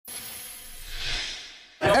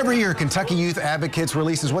Every year, Kentucky Youth Advocates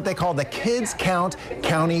releases what they call the Kids Count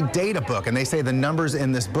County Data Book, and they say the numbers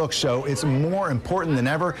in this book show it's more important than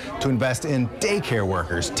ever to invest in daycare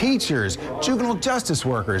workers, teachers, juvenile justice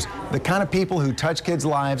workers, the kind of people who touch kids'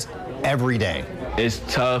 lives every day. It's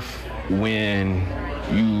tough when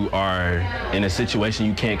you are in a situation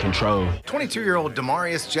you can't control. 22-year-old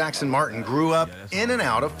Demarius Jackson Martin grew up in and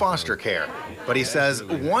out of foster care, but he says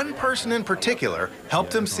one person in particular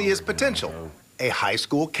helped him see his potential: a high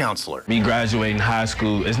school counselor. Me graduating high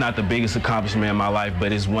school is not the biggest accomplishment in my life,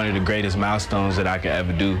 but it's one of the greatest milestones that I could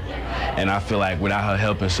ever do. And I feel like without her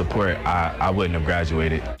help and support, I wouldn't have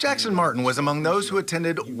graduated. Jackson Martin was among those who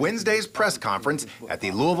attended Wednesday's press conference at the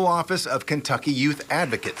Louisville office of Kentucky Youth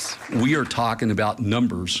Advocates. We are talking about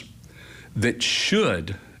numbers that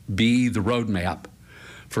should be the roadmap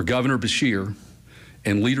for Governor Beshear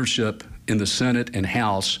and leadership in the Senate and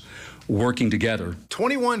House working together.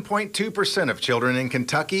 21.2% of children in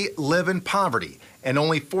Kentucky live in poverty, and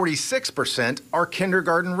only 46% are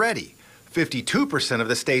kindergarten ready. 52% of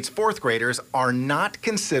the state's fourth graders are not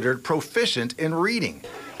considered proficient in reading.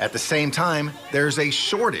 At the same time, there's a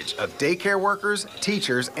shortage of daycare workers,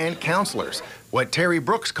 teachers, and counselors, what Terry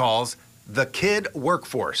Brooks calls the kid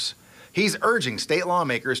workforce. He's urging state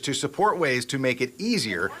lawmakers to support ways to make it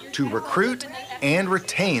easier to recruit and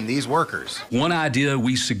retain these workers. One idea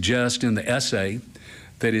we suggest in the essay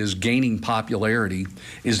that is gaining popularity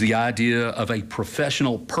is the idea of a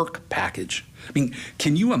professional perk package. I mean,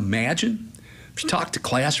 can you imagine if you talk to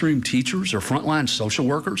classroom teachers or frontline social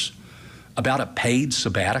workers about a paid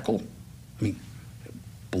sabbatical? I mean,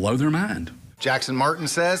 blow their mind. Jackson Martin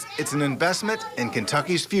says it's an investment in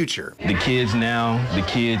Kentucky's future. The kids now, the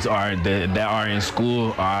kids that are in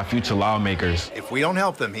school are our future lawmakers. If we don't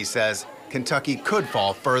help them, he says, Kentucky could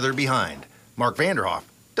fall further behind. Mark Vanderhoff,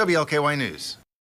 WLKY News.